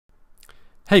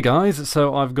Hey guys,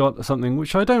 so I've got something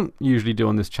which I don't usually do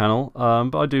on this channel,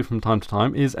 but I do from time to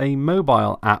time, is a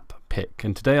mobile app pick.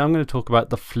 And today I'm going to talk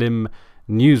about the Flym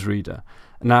newsreader.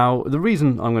 Now, the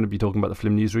reason I'm going to be talking about the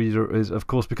Flym newsreader is, of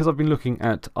course, because I've been looking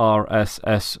at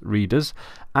RSS readers,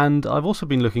 and I've also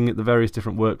been looking at the various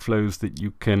different workflows that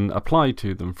you can apply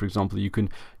to them. For example, you can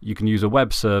use a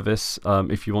web service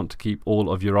if you want to keep all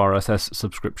of your RSS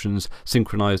subscriptions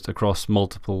synchronized across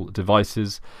multiple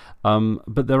devices.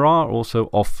 But there are also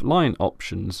offline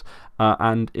options.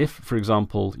 And if, for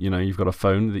example, you've got a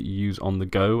phone that you use on the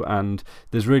go, and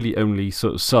there's really only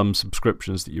sort of some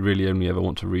subscriptions that you really only ever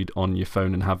want to read on your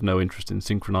phone and have no interest in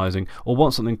synchronizing, or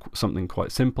want something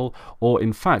quite simple, or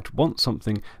in fact want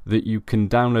something that you can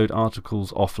download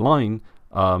articles offline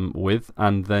with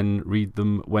and then read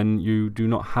them when you do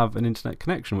not have an internet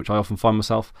connection, which I often find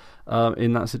myself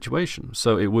in that situation.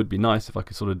 So it would be nice if I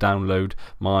could sort of download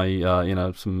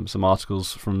my some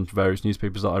articles from various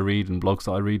newspapers that I read and blogs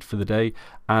that I read for the day,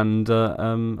 and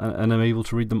I'm able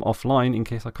to read them offline in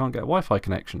case I can't get a Wi-Fi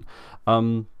connection.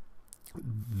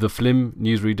 The Flym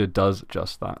newsreader does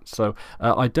just that. So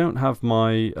I don't have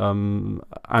my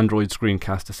Android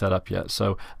screencaster set up yet,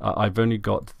 so I've only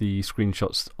got the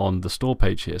screenshots on the store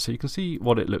page here, so you can see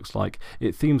what it looks like.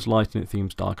 It themes light and it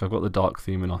themes dark. I've got the dark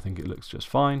theme and I think it looks just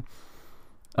fine.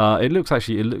 It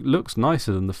looks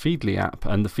nicer than the Feedly app,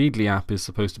 and the Feedly app is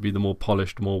supposed to be the more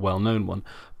polished, more well-known one,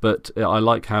 but I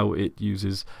like how it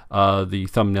uses the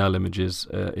thumbnail images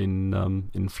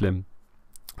in Flym.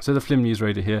 So the Flym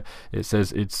newsreader here, it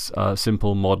says it's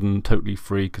simple, modern, totally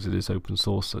free because it is open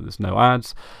source, so there's no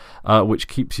ads, which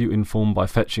keeps you informed by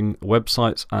fetching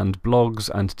websites and blogs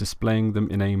and displaying them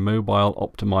in a mobile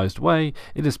optimized way.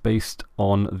 It is based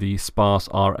on the sparse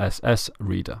RSS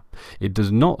reader. It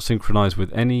does not synchronize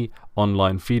with any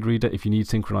online feed reader. If you need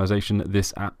synchronization,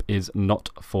 this app is not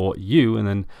for you. And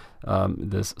then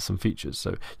there's some features,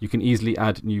 so you can easily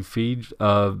add new feeds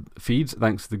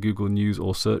thanks to the Google News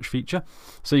or search feature.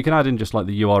 So you can add in just like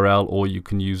the URL, or you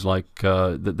can use like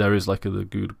that there is like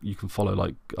you can follow,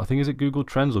 like, I think, is it Google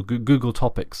Trends or Google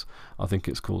Topics, I think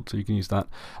it's called, so you can use that.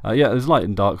 Yeah, there's light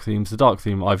and dark themes. The dark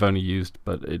theme I've only used,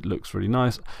 but it looks really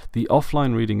nice. The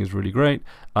offline reading is really great.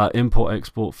 Import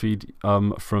export feed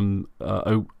from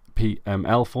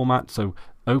OPML format. So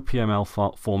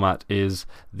OPML format is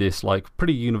this like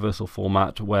pretty universal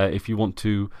format where if you want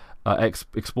to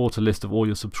export a list of all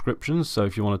your subscriptions, so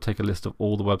if you want to take a list of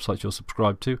all the websites you're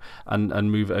subscribed to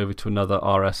and move it over to another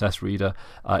RSS reader,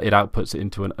 it outputs it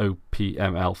into an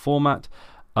OPML format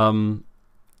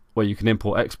where you can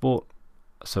import export.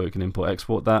 So it can import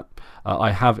export that.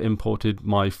 I have imported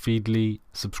my Feedly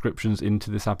subscriptions into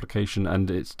this application and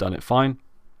it's done it fine.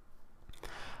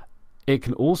 It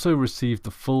can also receive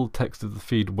the full text of the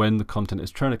feed when the content is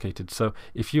truncated. So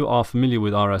if you are familiar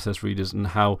with RSS readers and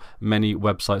how many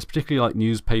websites, particularly like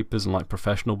newspapers and like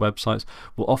professional websites,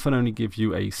 will often only give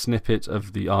you a snippet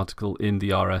of the article in the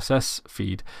RSS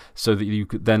feed, so that you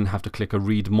could then have to click a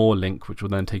read more link, which will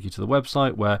then take you to the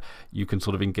website where you can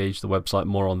sort of engage the website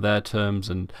more on their terms,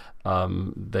 and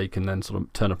they can then sort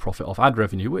of turn a profit off ad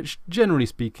revenue, which generally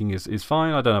speaking is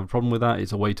fine. I don't have a problem with that.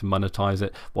 It's a way to monetize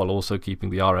it while also keeping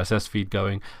the RSS feed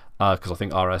going, because I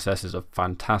think RSS is a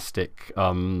fantastic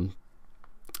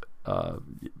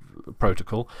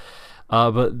protocol.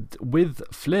 But with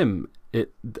Flym,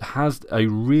 it has a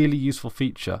really useful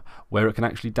feature where it can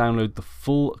actually download the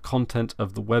full content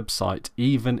of the website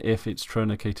even if it's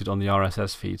truncated on the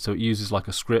RSS feed. So it uses like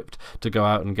a script to go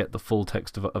out and get the full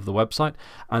text of the website,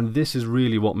 and this is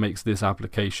really what makes this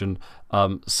application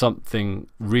something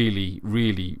really,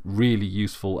 really, really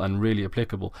useful and really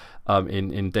applicable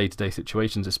in day-to-day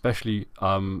situations, especially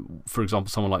for example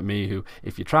someone like me who,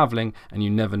 if you're traveling and you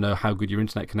never know how good your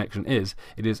internet connection is,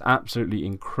 it is absolutely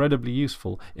incredibly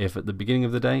useful if at the beginning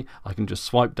of the day I can just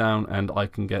swipe down and I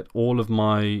can get all of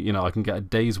my, I can get a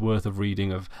day's worth of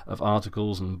reading of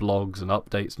articles and blogs and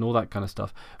updates and all that kind of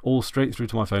stuff, all straight through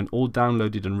to my phone, all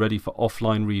downloaded and ready for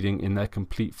offline reading in their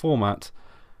complete format,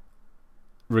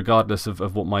 regardless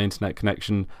of what my internet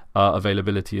connection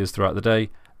availability is throughout the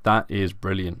day. That is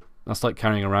brilliant. That's like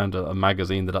carrying around a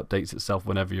magazine that updates itself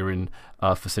whenever you're in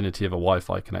vicinity of a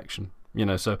Wi-Fi connection.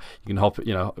 So you can hop,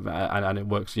 and it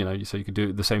works, so you can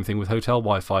do the same thing with hotel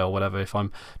Wi-Fi or whatever. If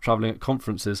I'm traveling at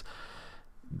conferences,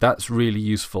 that's really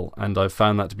useful, and I've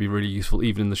found that to be really useful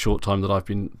even in the short time that I've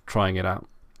been trying it out.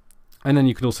 And then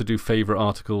you can also do favorite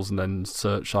articles and then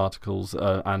search articles,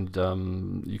 and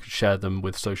you can share them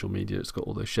with social media. It's got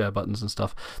all those share buttons and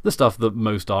stuff, the stuff that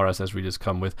most RSS readers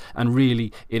come with. And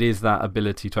really, it is that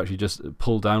ability to actually just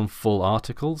pull down full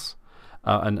articles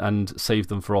and save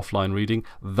them for offline reading.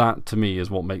 That to me is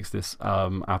what makes this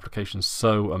application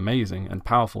so amazing and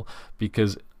powerful,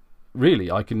 because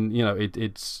really I can,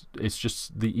 it's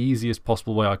just the easiest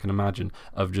possible way I can imagine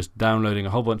of just downloading a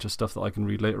whole bunch of stuff that I can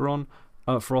read later on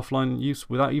for offline use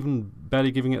without even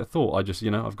barely giving it a thought. I just,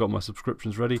 I've got my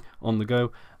subscriptions ready on the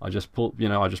go. I just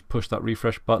push that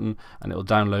refresh button and it'll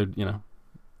download,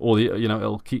 all the,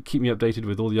 it'll keep me updated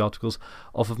with all the articles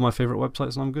off of my favorite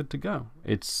websites, and I'm good to go.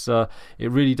 It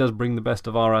really does bring the best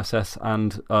of RSS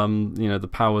and the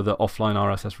power that offline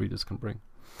RSS readers can bring.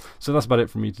 So that's about it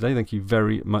from me today. Thank you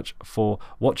very much for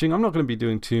watching. I'm not going to be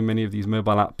doing too many of these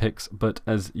mobile app picks, but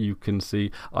as you can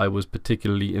see, I was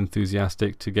particularly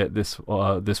enthusiastic to get this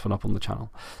one up on the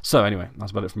channel. So anyway,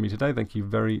 that's about it from me today. Thank you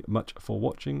very much for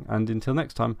watching, and until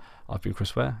next time, I've been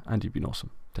Chris Ware, and you've been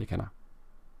awesome. Take care now.